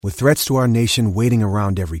With threats to our nation waiting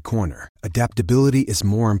around every corner, adaptability is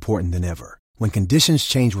more important than ever. When conditions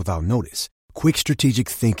change without notice, quick strategic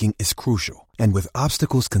thinking is crucial. And with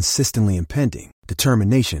obstacles consistently impending,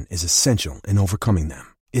 determination is essential in overcoming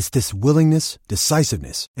them. It's this willingness,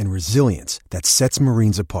 decisiveness, and resilience that sets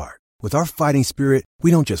Marines apart. With our fighting spirit, we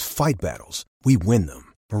don't just fight battles, we win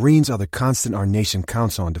them. Marines are the constant our nation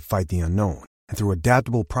counts on to fight the unknown. And through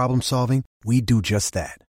adaptable problem solving, we do just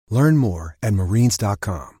that. Learn more at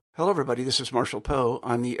marines.com. Hello, everybody. This is Marshall Poe.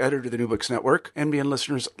 I'm the editor of the New Books Network. NBN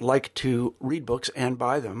listeners like to read books and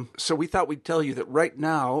buy them. So we thought we'd tell you that right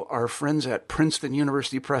now, our friends at Princeton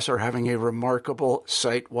University Press are having a remarkable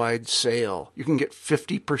site-wide sale. You can get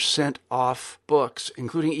 50% off books,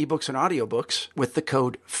 including ebooks and audiobooks, with the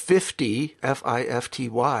code 50,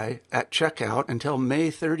 F-I-F-T-Y, at checkout until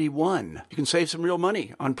May 31. You can save some real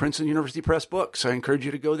money on Princeton University Press books. I encourage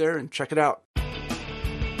you to go there and check it out.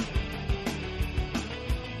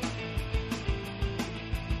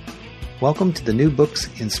 Welcome to the New Books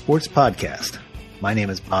in Sports podcast. My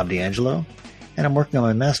name is Bob D'Angelo, and I'm working on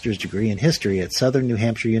my master's degree in history at Southern New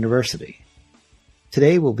Hampshire University.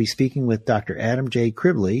 Today we'll be speaking with Dr. Adam J.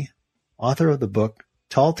 Kribley, author of the book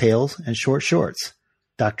Tall Tales and Short Shorts,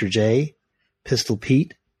 Dr. J, Pistol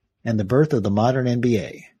Pete, and the Birth of the Modern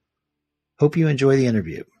NBA. Hope you enjoy the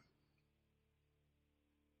interview.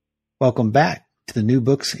 Welcome back to the New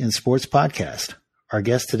Books in Sports podcast. Our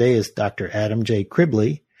guest today is Dr. Adam J.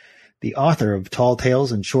 Kribley, the author of Tall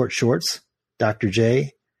Tales and Short Shorts, Dr.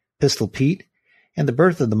 J, Pistol Pete, and the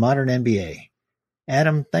Birth of the Modern NBA.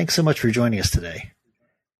 Adam, thanks so much for joining us today.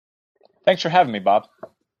 Thanks for having me, Bob.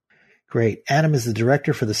 Great. Adam is the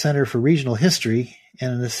director for the Center for Regional History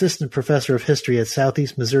and an assistant professor of history at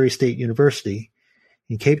Southeast Missouri State University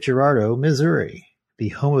in Cape Girardeau, Missouri, the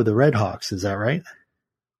home of the Red Hawks. Is that right?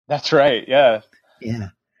 That's right, yeah. Yeah.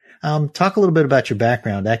 Talk a little bit about your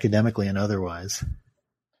background, academically and otherwise.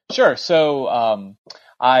 Sure. So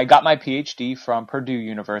I got my PhD from Purdue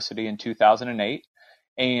University in 2008.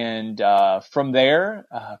 And from there,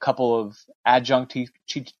 a couple of adjunct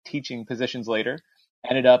teaching positions later,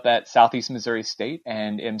 ended up at Southeast Missouri State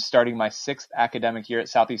and am starting my sixth academic year at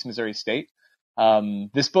Southeast Missouri State.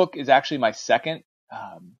 This book is actually my second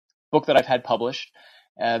book that I've had published.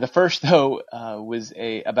 The first, though, was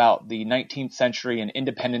about the 19th century and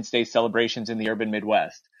Independence Day celebrations in the urban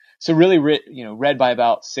Midwest. So really, read by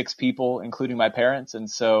about 6 people, including my parents, and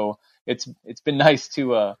so it's been nice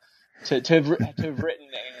to have written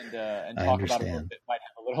and talk about a book that might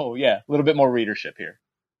have a little bit more readership here.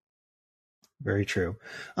 Very true.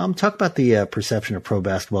 Talk about the perception of pro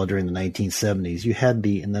basketball during the 1970s.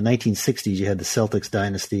 In the 1960s, you had the Celtics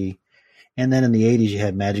dynasty, and then in the 80s, you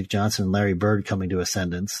had Magic Johnson and Larry Bird coming to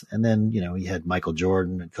ascendance, and then you had Michael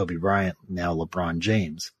Jordan and Kobe Bryant, now LeBron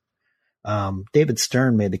James. David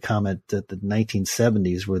Stern made the comment that the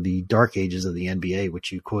 1970s were the dark ages of the NBA,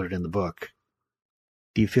 which you quoted in the book.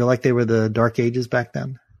 Do you feel like they were the dark ages back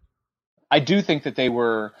then? I do think that they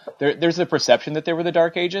were. There's a perception that they were the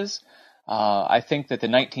dark ages. I think that the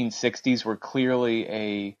 1960s were clearly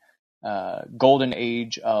a golden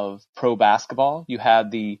age of pro basketball. You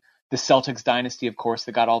had the Celtics dynasty, of course,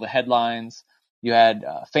 that got all the headlines. You had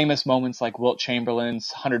famous moments like Wilt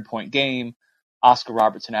Chamberlain's 100-point game, Oscar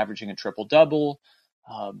Robertson averaging a triple-double.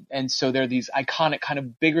 And so there are these iconic, kind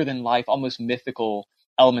of bigger-than-life, almost mythical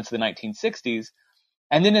elements of the 1960s.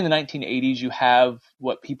 And then in the 1980s, you have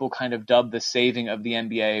what people kind of dubbed the saving of the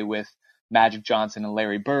NBA with Magic Johnson and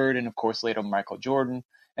Larry Bird, and of course later Michael Jordan.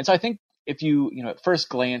 And so I think if you at first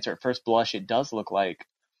glance or at first blush, it does look like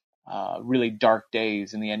really dark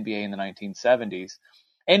days in the NBA in the 1970s.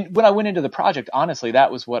 And when I went into the project, honestly,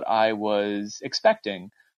 that was what I was expecting,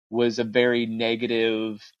 was a very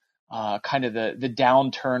negative kind of the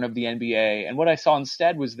downturn of the NBA. And what I saw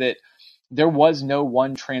instead was that there was no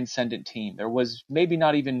one transcendent team. There was maybe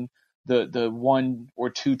not even the one or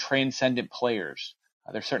two transcendent players.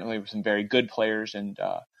 There certainly were some very good players, and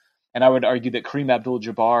I would argue that Kareem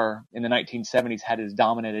Abdul-Jabbar in the 1970s had as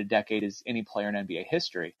dominant a decade as any player in NBA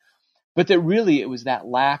history. But that really it was that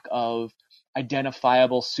lack of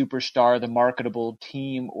identifiable superstar, the marketable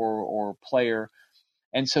team or player.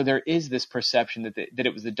 And so there is this perception that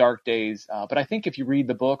it was the dark days. But I think if you read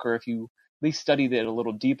the book, or if you at least study it a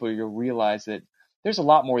little deeper, you'll realize that there's a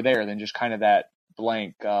lot more there than just kind of that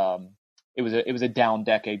blank. It was a down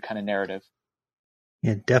decade kind of narrative.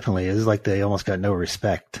 Yeah, definitely. It was like they almost got no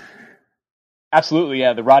respect. Absolutely,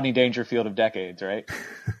 yeah. The Rodney Dangerfield of decades, right?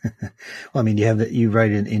 Well, I mean, you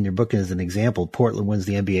write in your book as an example, Portland wins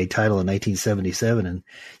the NBA title in 1977, and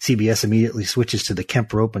CBS immediately switches to the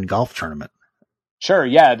Kemper Open golf tournament. Sure,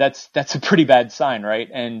 yeah, that's a pretty bad sign, right?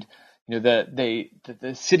 And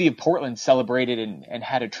the city of Portland celebrated and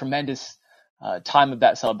had a tremendous time of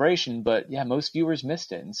that celebration, but yeah, most viewers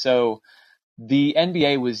missed it. And so the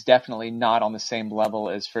NBA was definitely not on the same level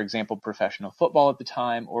as, for example, professional football at the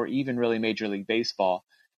time, or even really Major League Baseball,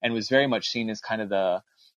 and was very much seen as kind of the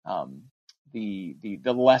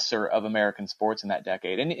lesser of American sports in that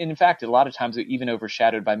decade. And in fact, a lot of times it even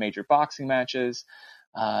overshadowed by major boxing matches.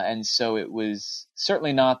 And so it was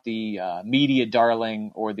certainly not the media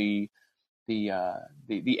darling or the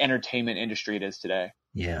entertainment industry it is today.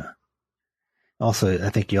 Yeah. Also, I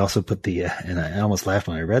think you also put and I almost laughed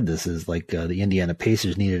when I read this, is like the Indiana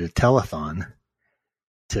Pacers needed a telethon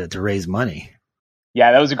to raise money.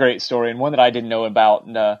 Yeah, that was a great story, and one that I didn't know about.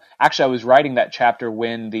 And actually, I was writing that chapter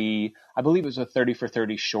when I believe it was a 30 for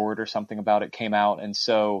 30 short or something about it came out, and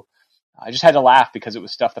so I just had to laugh because it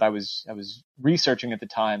was stuff that I was researching at the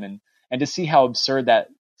time, and to see how absurd that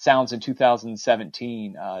sounds in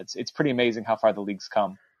 2017, it's pretty amazing how far the league's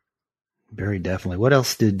come. Very definitely. What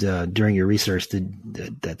else did during your research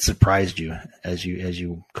that surprised you as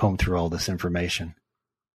you combed through all this information?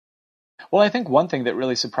 Well, I think one thing that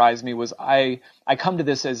really surprised me was I come to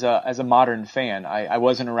this as a modern fan. I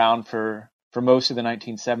wasn't around for most of the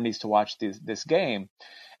 1970s to watch this game,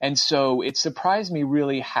 and so it surprised me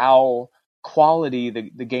really how quality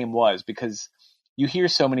the game was, because you hear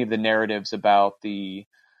so many of the narratives about the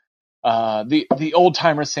old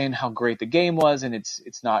timers saying how great the game was, and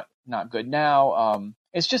it's not good now.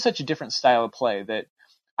 It's just such a different style of play that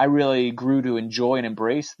I really grew to enjoy and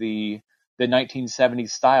embrace the 1970s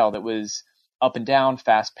style that was up and down,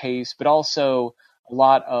 fast paced, but also a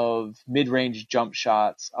lot of mid-range jump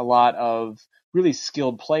shots, a lot of really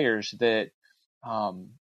skilled players that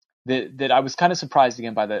I was kind of surprised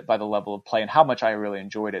again by the level of play and how much I really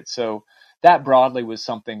enjoyed it. So that broadly was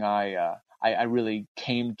something I really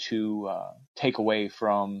came to take away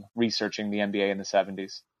from researching the NBA in the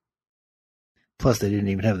 70s. Plus, they didn't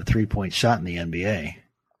even have the 3-point shot in the NBA.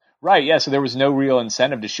 Right, yeah, so there was no real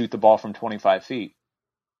incentive to shoot the ball from 25 feet.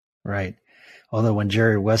 Right. Although when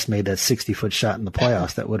Jerry West made that 60-foot shot in the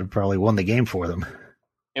playoffs, that would have probably won the game for them.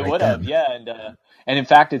 It would have, yeah. And in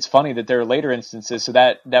fact, it's funny that there are later instances. So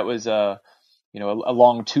that was a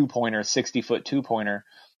long 2-pointer, 60-foot 2-pointer.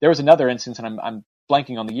 There was another instance, and I'm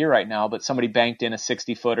blanking on the year right now, but somebody banked in a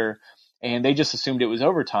 60-footer, and they just assumed it was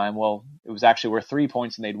overtime. Well, it was actually worth 3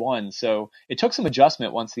 points, and they'd won. So it took some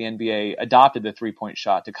adjustment once the NBA adopted the 3-point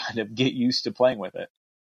shot to kind of get used to playing with it.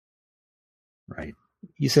 Right.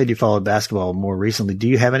 You said you followed basketball more recently. Do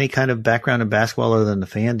you have any kind of background in basketball other than the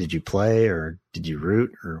fan? Did you play, or did you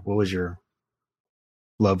root, or what was your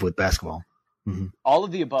love with basketball? Mm-hmm. All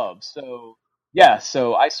of the above. So yeah,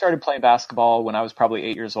 so I started playing basketball when I was probably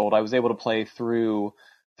 8 years old. I was able to play through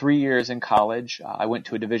 3 years in college. I went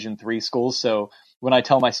to a Division III school. So when I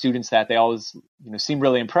tell my students that, they always seem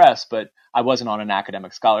really impressed, but I wasn't on an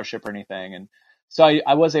academic scholarship or anything. And so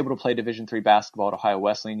I was able to play Division III basketball at Ohio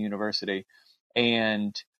Wesleyan University.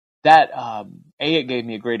 And that, it gave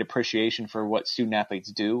me a great appreciation for what student athletes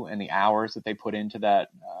do and the hours that they put into that,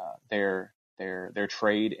 their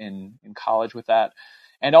trade in college with that.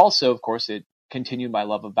 And also, of course, it continued my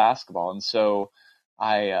love of basketball. And so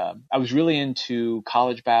I was really into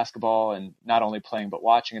college basketball, and not only playing, but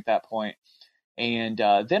watching at that point. And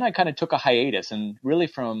then I kind of took a hiatus, and really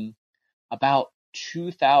from about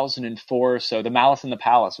 2004 or so, the Malice in the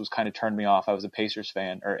Palace was kind of turned me off. I was a Pacers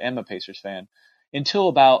fan, or am a Pacers fan, until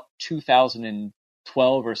about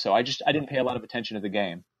 2012 or so. I didn't pay a lot of attention to the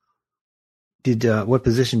game. What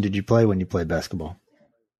position did you play when you played basketball?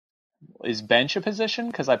 Is bench a position?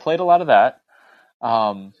 Because I played a lot of that.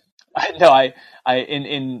 No,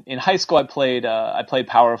 in high school I played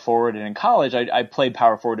power forward, and in college I played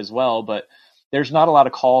power forward as well. But there's not a lot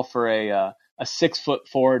of call for a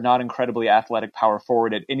 6'4", not incredibly athletic power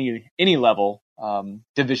forward at any level,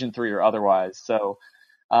 Division III or otherwise. So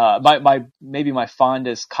maybe my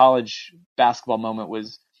fondest college basketball moment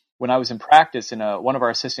was when I was in practice, and one of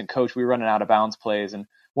our assistant coach, we were running out of bounds plays, and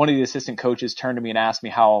one of the assistant coaches turned to me and asked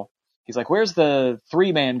me he's like, "Where's the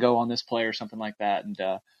 3-man go on this play?" or something like that.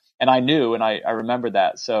 And I knew, and I remembered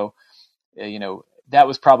that. So, that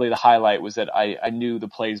was probably the highlight, was that I knew the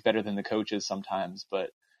plays better than the coaches sometimes.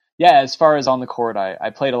 But yeah, as far as on the court,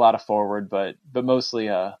 I played a lot of forward, but mostly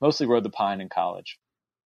rode the pine in college.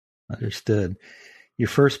 Understood. Your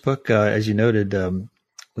first book, as you noted,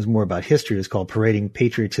 was more about history. It was called Parading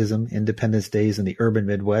Patriotism, Independence Days in the Urban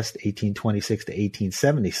Midwest, 1826 to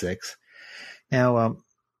 1876. Now,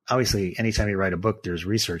 obviously, anytime you write a book, there's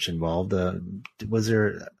research involved.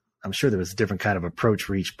 I'm sure there was a different kind of approach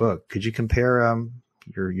for each book. Could you compare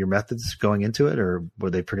your methods going into it, or were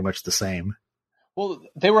they pretty much the same? Well,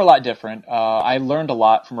 they were a lot different. I learned a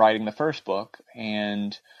lot from writing the first book,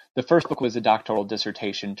 and the first book was a doctoral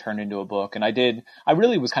dissertation turned into a book. And I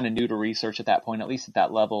really was kind of new to research at that point, at least at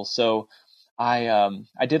that level. So I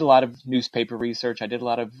did a lot of newspaper research. I did a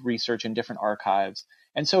lot of research in different archives.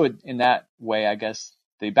 And so in that way, I guess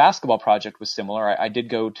the basketball project was similar. I did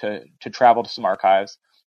go to travel to some archives,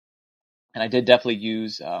 and I did definitely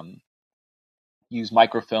use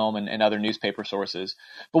microfilm and other newspaper sources.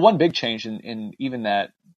 But one big change in even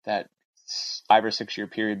that 5 or 6 year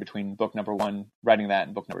period between book number 1, writing that,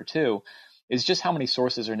 and book number 2, is just how many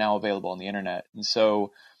sources are now available on the internet. And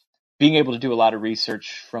so being able to do a lot of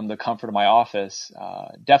research from the comfort of my office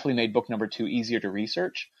definitely made book number 2 easier to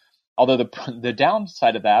research. Although the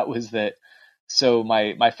downside of that was that, so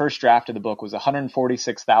my first draft of the book was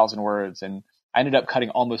 146,000 words, and I ended up cutting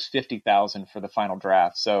almost 50,000 for the final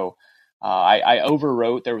draft. So I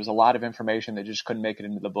overwrote. There was a lot of information that just couldn't make it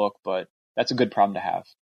into the book, but that's a good problem to have.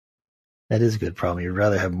 That is a good problem. You'd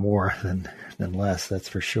rather have more than less, that's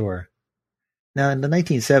for sure. Now, in the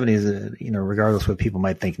 1970s, regardless of what people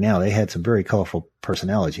might think now, they had some very colorful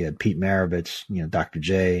personalities. You had Pete Maravich, Dr.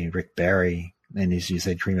 J, Rick Barry, and as you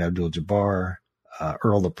said, Kareem Abdul-Jabbar,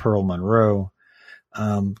 Earl the Pearl Monroe.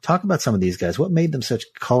 Talk about some of these guys. What made them such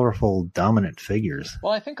colorful, dominant figures?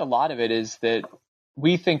 Well, I think a lot of it is that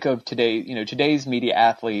we think of today, today's media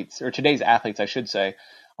athletes, or today's athletes, I should say,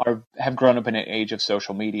 have grown up in an age of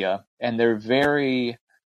social media, and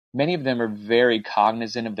many of them are very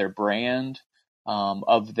cognizant of their brand,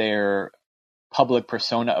 of their public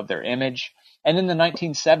persona, of their image. And in the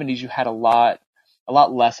 1970s, you had a lot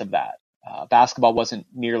less of that. Basketball wasn't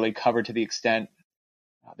nearly covered to the extent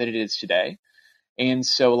that it is today. And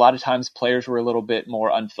so a lot of times players were a little bit more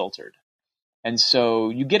unfiltered. And so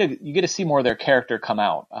you get to see more of their character come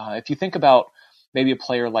out. If you think about maybe a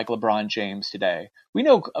player like LeBron James today, we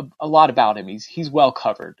know a lot about him. He's well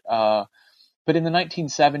covered. But in the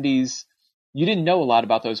 1970s, you didn't know a lot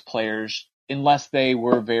about those players unless they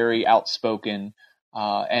were very outspoken.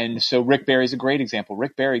 And so Rick Barry's a great example.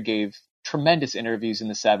 Rick Barry gave tremendous interviews in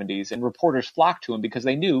the 70s, and reporters flocked to him because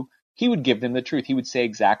they knew he would give them the truth. He would say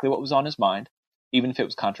exactly what was on his mind, even if it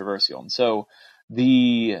was controversial. And so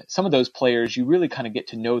some of those players, you really kind of get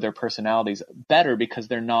to know their personalities better because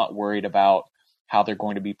they're not worried about how they're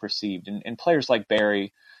going to be perceived. And players like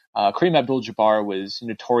Barry, Kareem Abdul-Jabbar was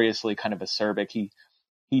notoriously kind of acerbic.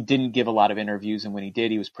 He didn't give a lot of interviews, and when he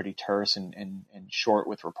did, he was pretty terse and short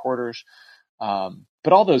with reporters.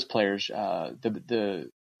 But all those players,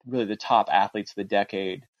 really the top athletes of the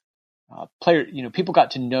decade, people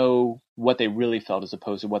got to know what they really felt as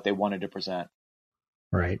opposed to what they wanted to present.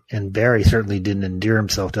 Right. And Barry certainly didn't endear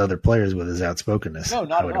himself to other players with his outspokenness. No,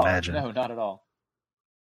 not I would at all. imagine. No, not at all.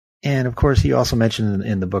 And of course, you also mentioned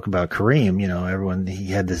in the book about Kareem,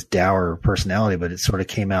 he had this dour personality, but it sort of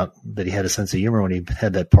came out that he had a sense of humor when he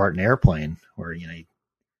had that part in Airplane where, he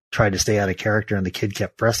tried to stay out of character and the kid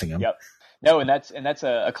kept pressing him. Yep. No, and that's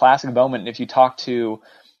a classic moment. And if you talk to,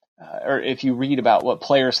 or if you read about what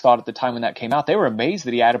players thought at the time when that came out, they were amazed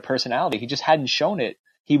that he had a personality. He just hadn't shown it.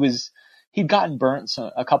 He'd gotten burnt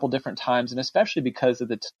a couple different times, and especially because of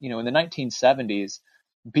in the 1970s,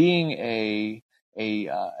 being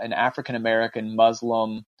an African American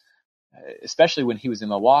Muslim, especially when he was in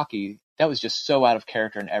Milwaukee, that was just so out of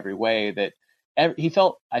character in every way that he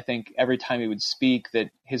felt, I think, every time he would speak that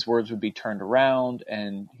his words would be turned around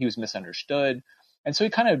and he was misunderstood, and so he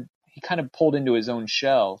kind of pulled into his own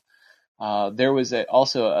shell. There was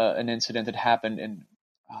also an incident that happened in,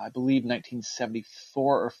 I believe,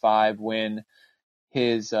 1974 or 5, when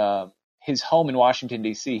his home in Washington,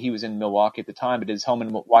 D.C., he was in Milwaukee at the time, but his home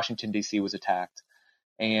in Washington, D.C. was attacked.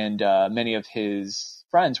 And many of his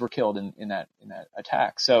friends were killed in that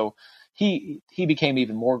attack. So he became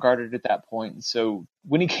even more guarded at that point. And so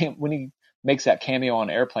when he makes that cameo on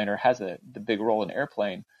Airplane, or has the big role in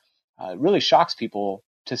Airplane, it really shocks people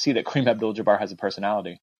to see that Kareem Abdul-Jabbar has a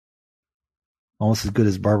personality. Almost as good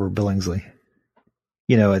as Barbara Billingsley.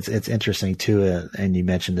 It's interesting too, and you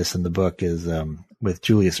mentioned this in the book, is with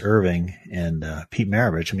Julius Erving and Pete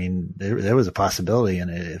Maravich. I mean, there was a possibility,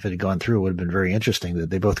 and if it had gone through, it would have been very interesting that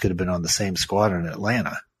they both could have been on the same squadron in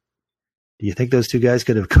Atlanta. Do you think those two guys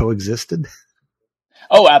could have coexisted?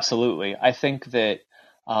 Oh, absolutely. I think that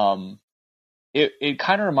it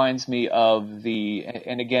kind of reminds me of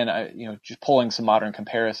and again, just pulling some modern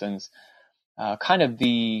comparisons, kind of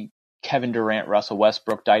the Kevin Durant, Russell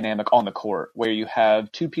Westbrook dynamic on the court, where you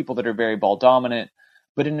have two people that are very ball dominant,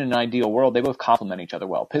 but in an ideal world, they both complement each other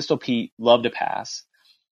well. Pistol Pete loved to pass.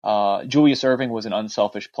 Julius Erving was an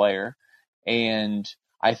unselfish player. And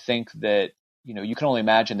I think that you can only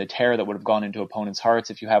imagine the terror that would have gone into opponents' hearts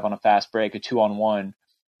if you have on a fast break a 2-on-1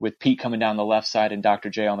 with Pete coming down the left side and Dr.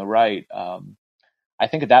 J on the right. I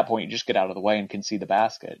think at that point you just get out of the way and concede the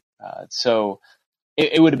basket. So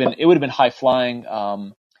it would have been high flying.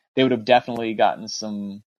 They would have definitely gotten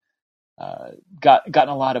gotten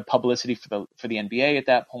a lot of publicity for the NBA at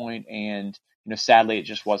that point, and sadly it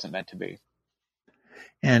just wasn't meant to be.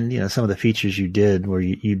 And some of the features you did, where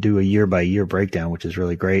you do a year by year breakdown, which is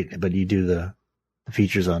really great, but you do the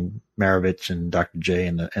features on Maravich and Dr. J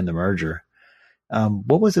and the merger.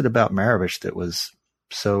 What was it about Maravich that was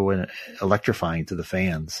so electrifying to the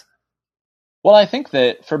fans? Well, I think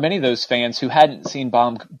that for many of those fans who hadn't seen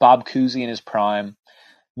Bob Cousy in his prime,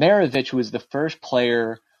 Maravich was the first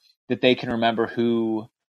player that they can remember who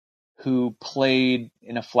played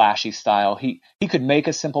in a flashy style. He could make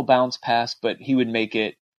a simple bounce pass, but he would make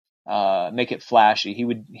it flashy. He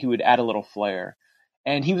would add a little flair,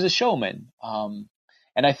 and he was a showman.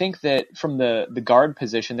 And I think that from the guard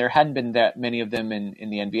position, there hadn't been that many of them in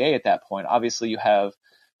the NBA at that point. Obviously, you have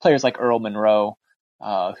players like Earl Monroe,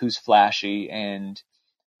 who's flashy, and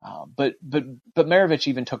but Maravich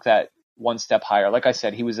even took that one step higher. Like I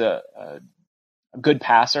said, he was a good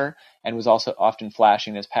passer and was also often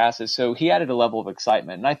flashing his passes. So he added a level of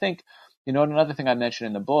excitement. And I think, another thing I mentioned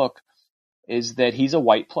in the book is that he's a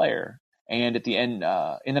white player. And at the end,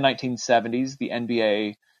 in the 1970s, the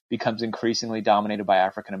NBA becomes increasingly dominated by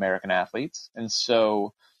African-American athletes. And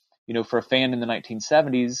so, for a fan in the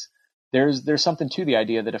 1970s, there's something to the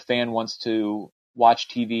idea that a fan wants to watch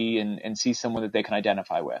TV and see someone that they can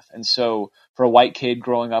identify with. And so for a white kid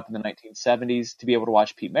growing up in the 1970s to be able to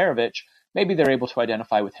watch Pete Maravich, maybe they're able to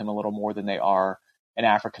identify with him a little more than they are an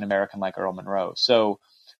African-American like Earl Monroe. So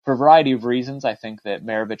for a variety of reasons, I think that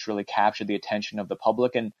Maravich really captured the attention of the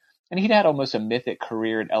public, and he'd had almost a mythic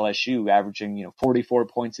career at LSU, averaging 44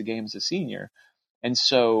 points a game as a senior. And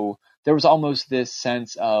so there was almost this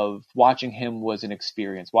sense of watching him was an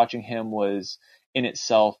experience. Watching him was in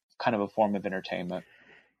itself kind of a form of entertainment.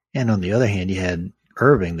 And on the other hand, you had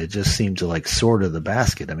Irving that just seemed to soar to the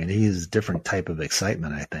basket. I mean, he's a different type of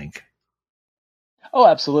excitement, I think. Oh,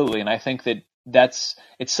 absolutely. And I think that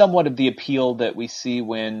it's somewhat of the appeal that we see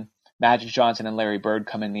when Magic Johnson and Larry Bird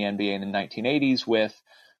come in the NBA in the 1980s with,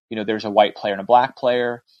 there's a white player and a black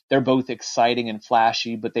player. They're both exciting and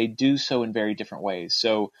flashy, but they do so in very different ways.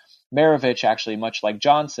 So Maravich, actually, much like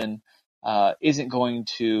Johnson, isn't going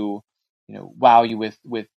to, wow you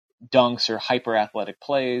with dunks or hyper athletic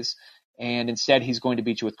plays. And instead, he's going to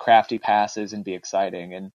beat you with crafty passes and be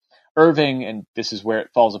exciting. And Irving, and this is where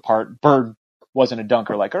it falls apart, Bird wasn't a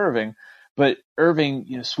dunker like Irving, but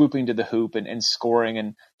Irving, swooping to the hoop and scoring.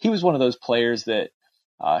 And he was one of those players that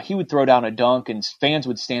he would throw down a dunk and fans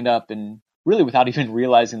would stand up, and really without even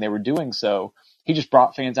realizing they were doing so, he just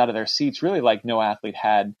brought fans out of their seats, really like no athlete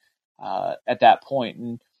had at that point.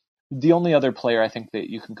 And the only other player I think that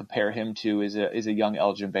you can compare him to is a young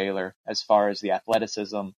Elgin Baylor as far as the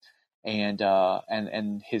athleticism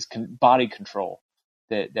and his body control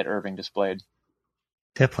that Irving displayed.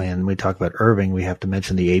 Definitely. And when we talk about Irving, we have to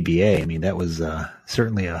mention the ABA. I mean, that was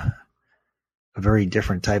certainly a very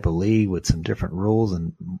different type of league with some different rules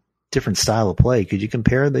and different style of play. Could you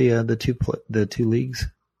compare the two leagues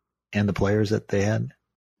and the players that they had?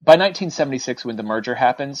 By 1976, when the merger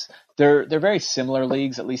happens, they're very similar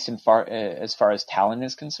leagues, at least as far as talent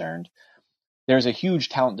is concerned. There's a huge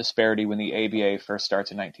talent disparity when the ABA first starts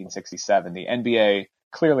in 1967. The NBA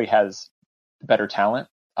clearly has better talent.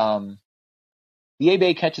 The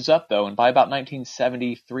ABA catches up, though, and by about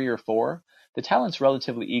 1973 or 4, the talent's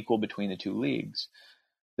relatively equal between the two leagues.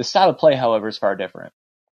 The style of play, however, is far different.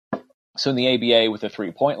 So in the ABA, with the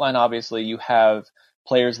three-point line, obviously, you have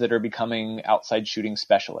players that are becoming outside shooting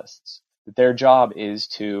specialists. Their job is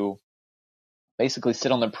to basically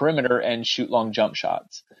sit on the perimeter and shoot long jump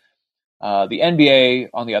shots. The NBA,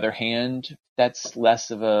 on the other hand, that's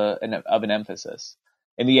less of an emphasis.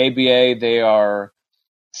 In the ABA, they are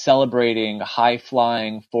celebrating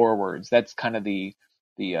high-flying forwards. That's kind of the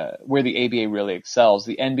where the ABA really excels.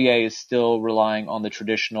 The NBA is still relying on the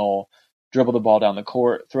traditional dribble the ball down the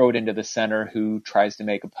court, throw it into the center who tries to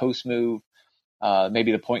make a post move.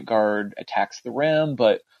 Maybe the point guard attacks the rim,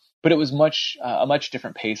 but it was a much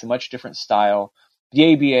different pace, a much different style.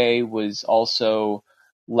 The ABA was also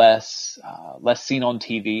less seen on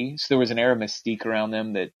TV, so there was an air of mystique around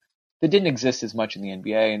them that didn't exist as much in the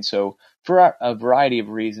NBA. And so for a variety of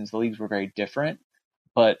reasons, the leagues were very different.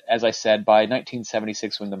 But as I said, by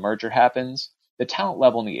 1976, when the merger happens, the talent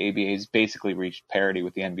level in the ABA has basically reached parity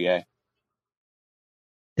with the NBA.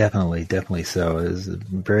 Definitely so. It was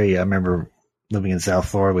I remember living in South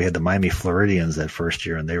Florida, we had the Miami Floridians that first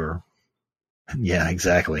year, and they were Yeah,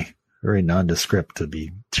 exactly. Very nondescript to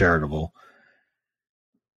be charitable.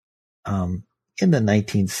 In the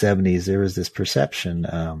 1970s, there was this perception,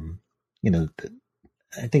 I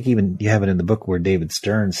think even you have it in the book where David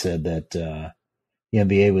Stern said that the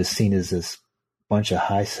NBA was seen as this bunch of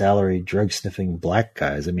high-salary, drug-sniffing black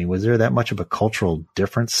guys. I mean, was there that much of a cultural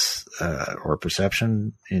difference or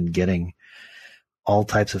perception in getting all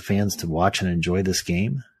types of fans to watch and enjoy this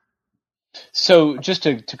game? So just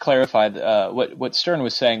to clarify, what Stern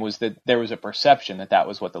was saying was that there was a perception that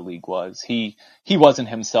was what the league was. He wasn't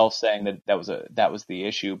himself saying that was the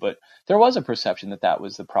issue, but there was a perception that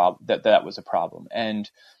was the problem, that was a problem. And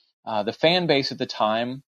the fan base at the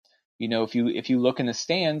time, if you look in the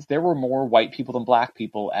stands, there were more white people than black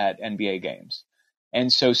people at NBA games.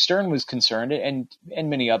 And so Stern was concerned, and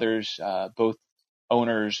many others, both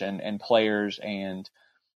owners and players and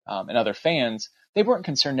other fans, they weren't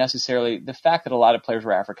concerned necessarily. The fact that a lot of players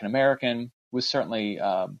were African American was certainly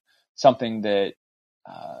something that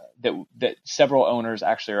several owners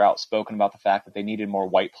actually are outspoken about, the fact that they needed more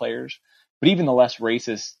white players. But even the less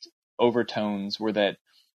racist overtones were that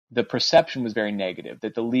the perception was very negative,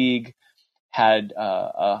 that the league had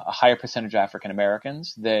a higher percentage of African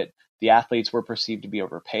Americans, that the athletes were perceived to be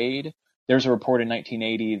overpaid. There's a report in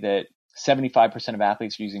 1980 that 75% of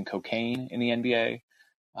athletes are using cocaine in the NBA.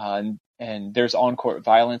 And there's on-court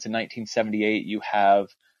violence. In 1978, you have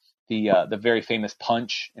the very famous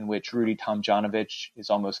punch in which Rudy Tomjanovich is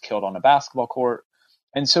almost killed on a basketball court.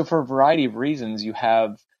 And so for a variety of reasons, you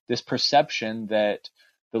have this perception that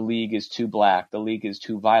the league is too black, the league is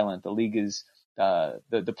too violent, the league is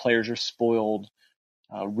the players are spoiled,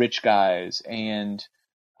 rich guys, and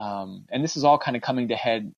this is all kind of coming to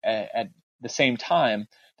head at the same time,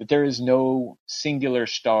 that there is no singular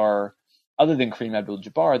star other than Kareem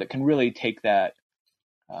Abdul-Jabbar that can really take that,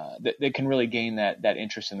 that can really gain that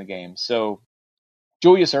interest in the game. So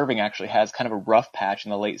Julius Erving actually has kind of a rough patch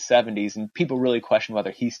in the late 70s, and people really question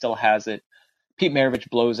whether he still has it. Pete Maravich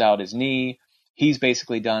blows out his knee. He's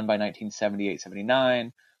basically done by 1978,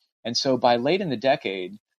 79. And so by late in the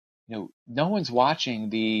decade, no one's watching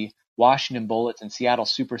the Washington Bullets and Seattle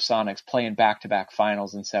Supersonics playing back-to-back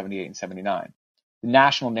finals in 78 and 79. The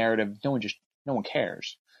national narrative, no one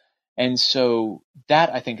cares. And so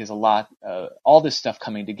that, I think, is a lot, all this stuff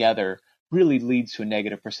coming together really leads to a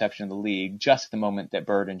negative perception of the league just at the moment that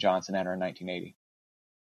Bird and Johnson enter in 1980.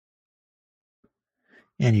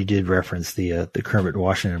 And you did reference the Kermit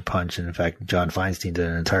Washington punch, and in fact, John Feinstein did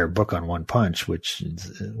an entire book on one punch, which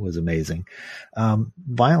was amazing.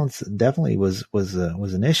 Violence definitely was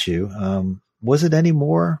an issue. Was there any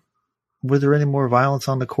more violence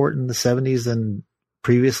on the court in the 70s than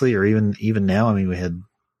previously, or even now? I mean, we had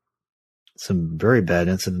some very bad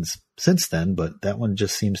incidents since then, but that one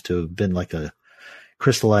just seems to have been like a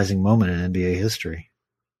crystallizing moment in NBA history.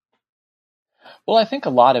 Well, I think a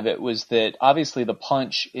lot of it was that obviously the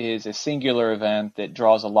punch is a singular event that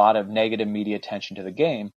draws a lot of negative media attention to the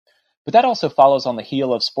game, but that also follows on the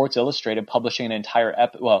heel of Sports Illustrated publishing an entire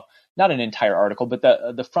not an entire article, but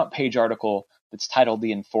the front page article that's titled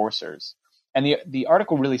 "The Enforcers," and the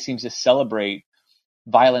article really seems to celebrate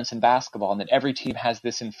violence in basketball, and that every team has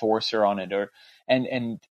this enforcer on it,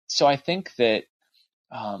 and so I think that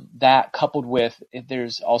that, coupled with,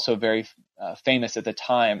 there's also a very famous at the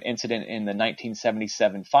time incident in the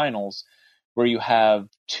 1977 finals where you have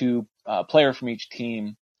two players from each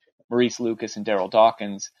team, Maurice Lucas and Darryl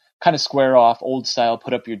Dawkins, kind of square off, old style,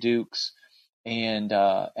 put up your dukes, and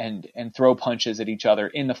throw punches at each other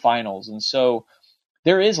in the finals. And so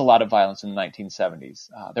there is a lot of violence in the 1970s.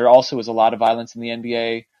 There also is a lot of violence in the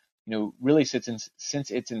NBA, really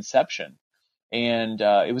since its inception. And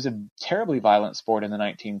it was a terribly violent sport in the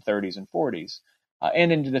 1930s and 40s,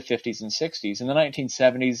 and into the 50s and 60s. In the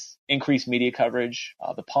 1970s, increased media coverage,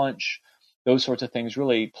 the punch, those sorts of things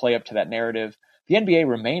really play up to that narrative. The NBA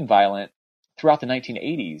remained violent throughout the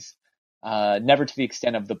 1980s, never to the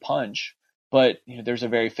extent of the punch, but there's a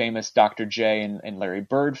very famous Dr. J and Larry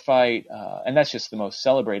Bird fight, and that's just the most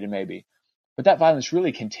celebrated maybe. But that violence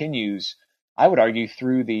really continues, I would argue,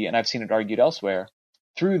 and I've seen it argued elsewhere,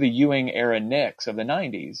 through the Ewing era Knicks of the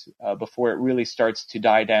 90s, before it really starts to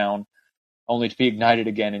die down, only to be ignited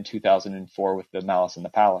again in 2004 with the Malice in the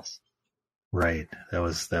Palace. Right. That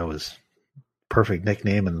was perfect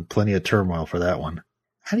nickname and plenty of turmoil for that one.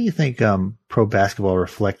 How do you think pro basketball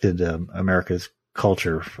reflected America's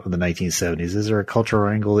culture of the 1970s? Is there a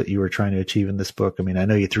cultural angle that you were trying to achieve in this book? I mean, I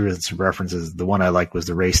know you threw in some references. The one I liked was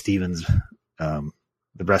the Ray Stevens, the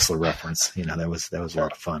wrestler reference. That was a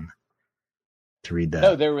lot of fun to read that.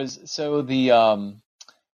 No, there was, so the,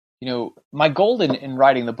 my goal in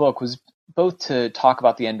writing the book was both to talk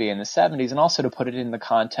about the NBA in the 70s and also to put it in the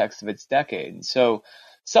context of its decade. And so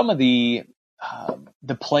some of the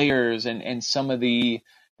players and some of the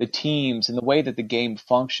teams and the way that the game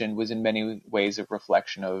functioned was in many ways a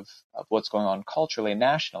reflection of what's going on culturally and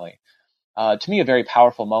nationally. To me, a very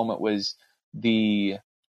powerful moment was the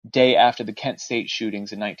day after the Kent State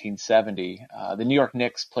shootings in 1970. The New York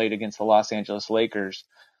Knicks played against the Los Angeles Lakers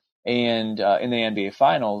and in the NBA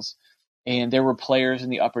Finals, and there were players in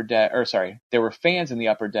the upper deck, there were fans in the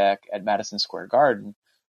upper deck at Madison Square Garden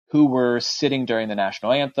who were sitting during the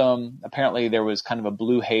national anthem. Apparently, there was kind of a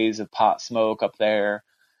blue haze of pot smoke up there,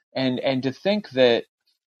 and to think that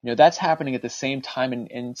that's happening at the same time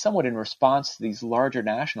and somewhat in response to these larger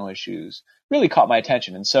national issues really caught my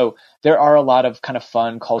attention. And so there are a lot of kind of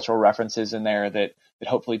fun cultural references in there that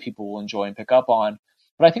hopefully people will enjoy and pick up on.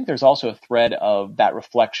 But I think there's also a thread of that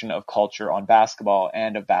reflection of culture on basketball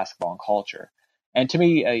and of basketball and culture. And to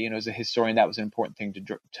me, as a historian, that was an important thing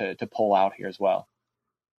to pull out here as well.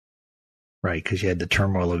 Right, because you had the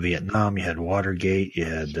turmoil of Vietnam, you had Watergate, you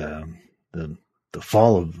had the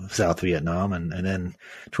fall of South Vietnam, and then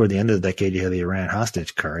toward the end of the decade, you had the Iran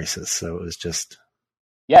hostage crisis. So it was just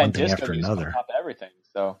one thing after another. On top of everything.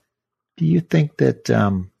 So, do you think that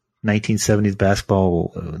 1970s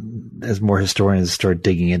basketball, as more historians start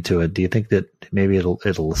digging into it, do you think that maybe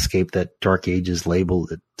it'll escape that Dark Ages label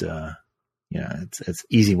that it's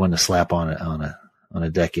easy one to slap on a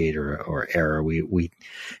decade or era? We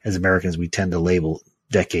as Americans, we tend to label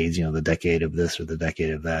decades, the decade of this or the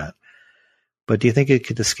decade of that. But do you think it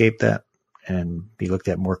could escape that and be looked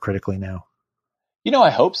at more critically now?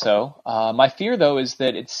 I hope so. My fear, though, is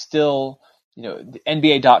that it's still,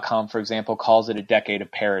 NBA.com, for example, calls it a decade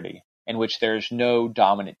of parity in which there's no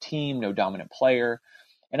dominant team, no dominant player.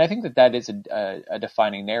 And I think that is a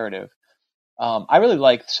defining narrative. I really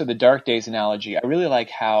like, the Dark Days analogy. I really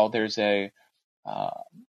like how there's it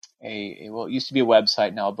used to be a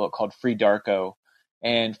website, now a book called Free Darko.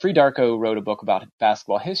 And Free Darko wrote a book about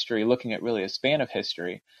basketball history, looking at really a span of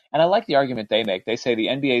history. And I like the argument they make. They say the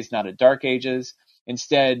NBA is not a Dark Ages.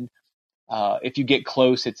 Instead, if you get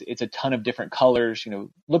close, it's a ton of different colors.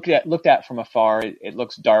 Looked at from afar, it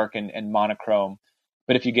looks dark and monochrome.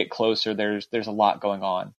 But if you get closer, there's a lot going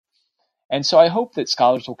on. And so I hope that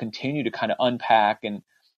scholars will continue to kind of unpack and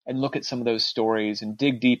look at some of those stories and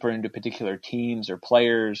dig deeper into particular teams or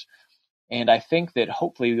players. And I think that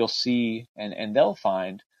hopefully you'll see and they'll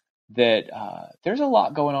find that there's a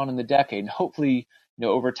lot going on in the decade. And hopefully,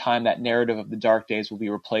 over time, that narrative of the Dark Days will be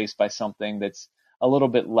replaced by something that's a little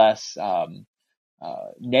bit less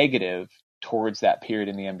negative towards that period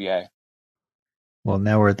in the NBA. Well,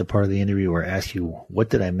 now we're at the part of the interview where I ask you, what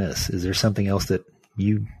did I miss? Is there something else that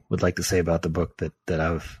you would like to say about the book that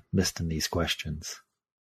I've missed in these questions?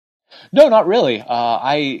 No, not really.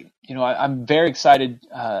 I'm very excited.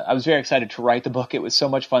 I was very excited to write the book. It was so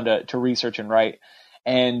much fun to research and write.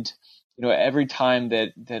 And, every time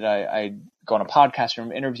that I go on a podcast or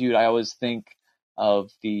I'm interviewed, I always think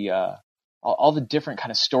of all the different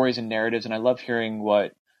kind of stories and narratives. And I love hearing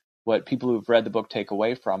what people who've read the book take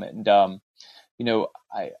away from it. And,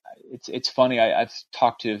 it's funny. I've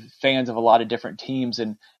talked to fans of a lot of different teams,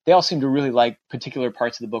 and they all seem to really like particular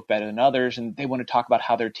parts of the book better than others. And they want to talk about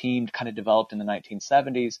how their team kind of developed in the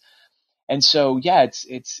 1970s. And so, yeah,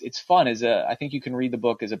 it's fun. I think you can read the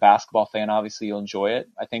book as a basketball fan. Obviously, you'll enjoy it.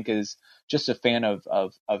 I think as just a fan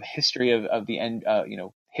of history of the end,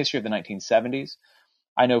 history of the 1970s.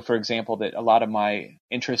 I know, for example, that a lot of my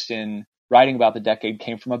interest in writing about the decade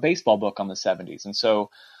came from a baseball book on the 70s. And so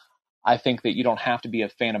I think that you don't have to be a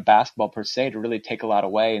fan of basketball per se to really take a lot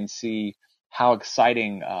away and see how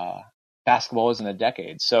exciting basketball is in the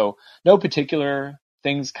decade. So no particular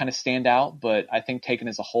things kind of stand out, but I think taken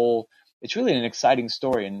as a whole, it's really an exciting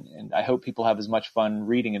story. And I hope people have as much fun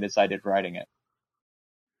reading it as I did writing it.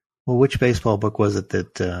 Well, which baseball book was it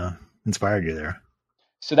that inspired you there?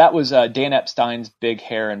 So that was Dan Epstein's Big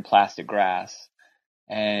Hair and Plastic Grass.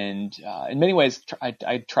 And in many ways,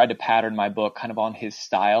 I tried to pattern my book kind of on his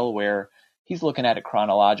style, where he's looking at it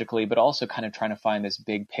chronologically, but also kind of trying to find this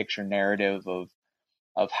big picture narrative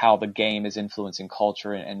of how the game is influencing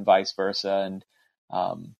culture and vice versa.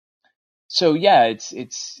 And so, yeah,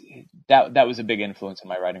 that was a big influence in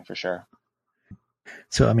my writing for sure.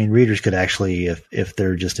 So, I mean, readers could actually, if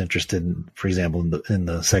they're just interested in, for example, in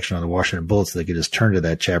the section on the Washington Bullets, they could just turn to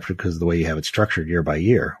that chapter because of the way you have it structured year by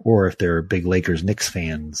year. Or if they're big Lakers Knicks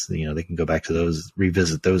fans, they can go back to those,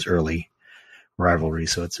 revisit those early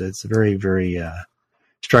rivalries. So it's very, very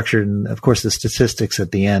structured. And of course, the statistics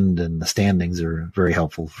at the end and the standings are very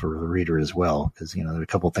helpful for the reader as well. Because, there are a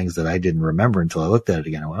couple of things that I didn't remember until I looked at it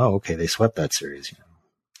again. I went, oh, okay, they swept that series.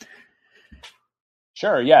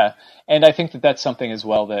 Sure, yeah. And I think that that's something as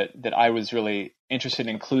well that I was really interested in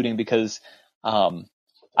including because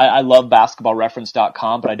I love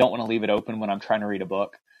basketballreference.com, but I don't want to leave it open when I'm trying to read a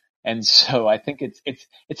book. And so I think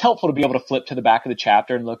it's helpful to be able to flip to the back of the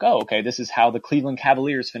chapter and look, oh, okay, this is how the Cleveland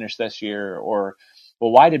Cavaliers finished this year, or well,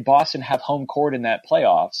 why did Boston have home court in that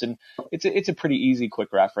playoffs? And it's a pretty easy,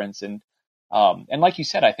 quick reference. And like you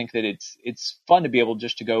said, I think that it's fun to be able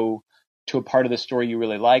just to go to a part of the story you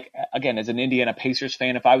really like. Again, as an Indiana Pacers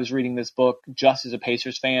fan, if I was reading this book just as a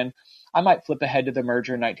Pacers fan, I might flip ahead to the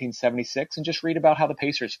merger in 1976 and just read about how the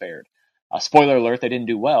Pacers fared. Spoiler alert, they didn't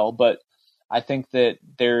do well, but I think that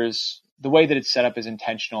there's the way that it's set up is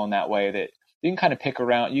intentional in that way that you can kind of pick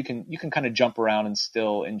around, you can kind of jump around and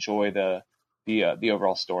still enjoy the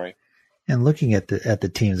overall story. And looking at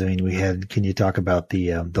the teams, I mean, can you talk about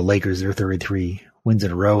the Lakers, their 33 wins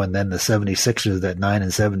in a row, and then the 76ers, that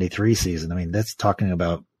 9-73 season? I mean, that's talking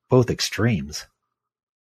about both extremes.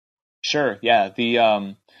 Sure. Yeah. The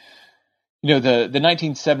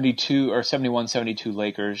 1972 or 71-72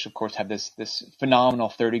 Lakers, of course, have this phenomenal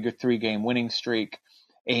 33 game winning streak.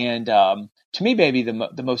 And to me, maybe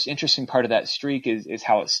the most interesting part of that streak is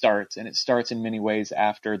how it starts. And it starts in many ways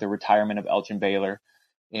after the retirement of Elgin Baylor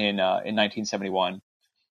in 1971.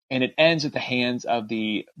 And it ends at the hands of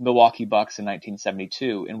the Milwaukee Bucks in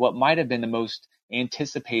 1972 in what might have been the most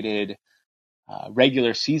anticipated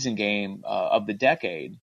regular season game of the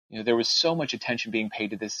decade. There was so much attention being paid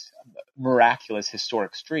to this miraculous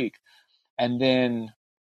historic streak. And then,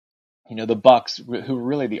 the Bucks, who were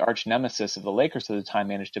really the arch nemesis of the Lakers at the time,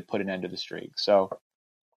 managed to put an end to the streak. So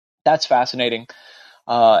that's fascinating.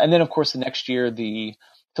 And then, of course, the next year, the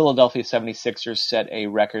Philadelphia 76ers set a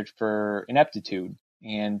record for ineptitude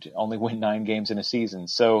and only win 9 games in a season.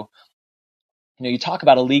 So, you talk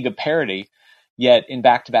about a league of parity, yet in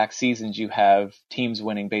back-to-back seasons, you have teams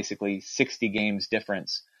winning basically 60 games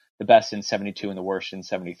difference, the best in 72 and the worst in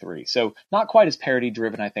 73. So not quite as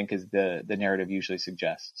parity-driven, I think, as the narrative usually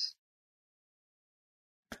suggests.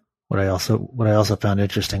 What I also found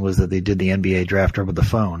interesting was that they did the NBA draft over the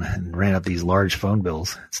phone and ran up these large phone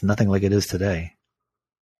bills. It's nothing like it is today.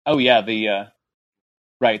 Oh yeah,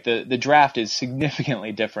 right. The draft is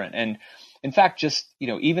significantly different. And in fact, just,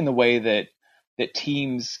 even the way that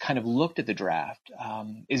teams kind of looked at the draft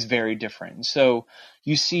is very different. And so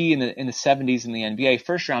you see in the 70s in the NBA,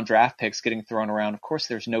 first round draft picks getting thrown around. Of course,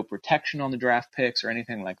 there's no protection on the draft picks or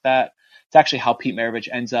anything like that. It's actually how Pete Maravich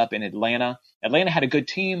ends up in Atlanta. Atlanta had a good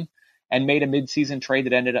team and made a midseason trade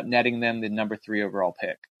that ended up netting them the number 3 overall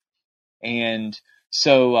pick. And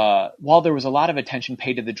so while there was a lot of attention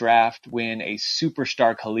paid to the draft when a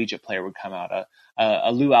superstar collegiate player would come out,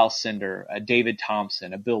 a Lou Alcindor, a David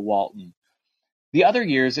Thompson, a Bill Walton, the other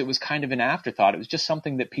years it was kind of an afterthought. It was just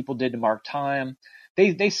something that people did to mark time.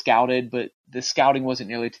 They scouted, but the scouting wasn't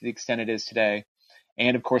nearly to the extent it is today.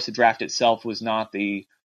 And of course, the draft itself was not the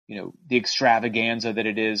extravaganza that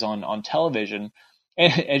it is on television.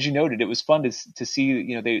 And as you noted, it was fun to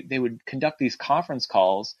see, they would conduct these conference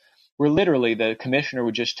calls where literally the commissioner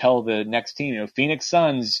would just tell the next team, Phoenix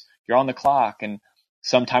Suns, you're on the clock. And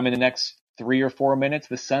sometime in the next 3 or 4 minutes,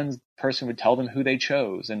 the Suns person would tell them who they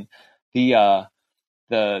chose. And the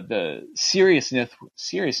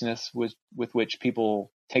seriousness with which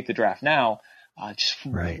people take the draft now just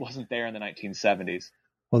wasn't there in the 1970s.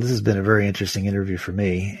 Well, this has been a very interesting interview for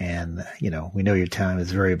me, and we know your time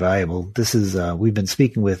is very valuable. This is we've been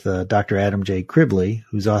speaking with Dr. Adam J. Cribley,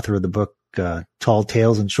 who's author of the book Tall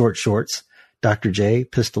Tales and Short Shorts, Dr. J,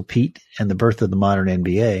 Pistol Pete, and the Birth of the Modern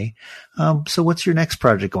NBA. So, what's your next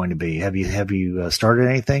project going to be? Have you started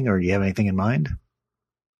anything, or do you have anything in mind?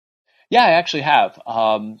 Yeah, I actually have.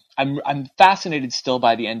 I'm fascinated still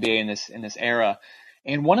by the NBA in this era,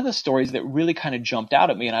 and one of the stories that really kind of jumped out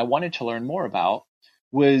at me, and I wanted to learn more about,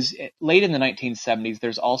 was late in the 1970s,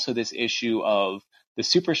 there's also this issue of the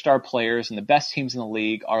superstar players and the best teams in the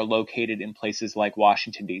league are located in places like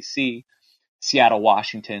Washington, D.C., Seattle,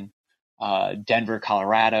 Washington, Denver,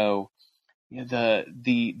 Colorado,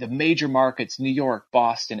 the major markets, New York,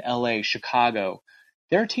 Boston, L.A., Chicago.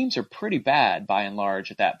 Their teams are pretty bad by and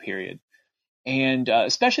large at that period. And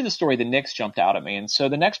especially the story of the Knicks jumped out at me. And so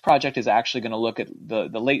the next project is actually going to look at the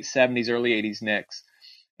late 70s, early 80s Knicks,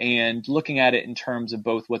 and looking at it in terms of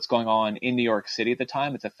both what's going on in New York City at the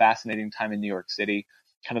time. It's a fascinating time in New York City,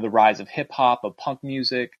 kind of the rise of hip hop, of punk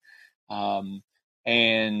music,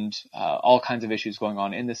 and all kinds of issues going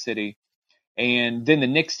on in the city. And then the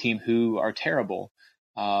Knicks team, who are terrible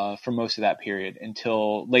for most of that period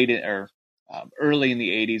until early in the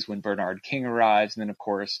 80s when Bernard King arrives, and then of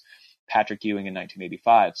course Patrick Ewing in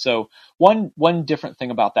 1985. So one different thing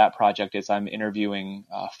about that project is I'm interviewing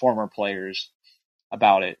former players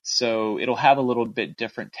about it. So it'll have a little bit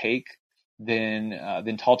different take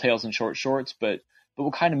than Tall Tales and Short Shorts, but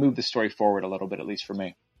we'll kind of move the story forward a little bit, at least for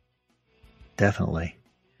me. Definitely.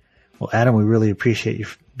 Well, Adam, we really appreciate you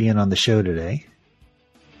being on the show today.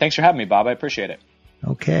 Thanks for having me, Bob. I appreciate it.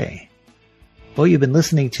 Okay. Well, you've been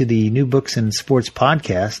listening to the New Books in Sports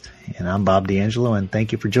podcast, and I'm Bob D'Angelo, and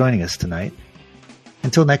thank you for joining us tonight.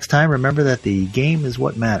 Until next time, remember that the game is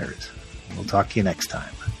what matters. We'll talk to you next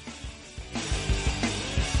time.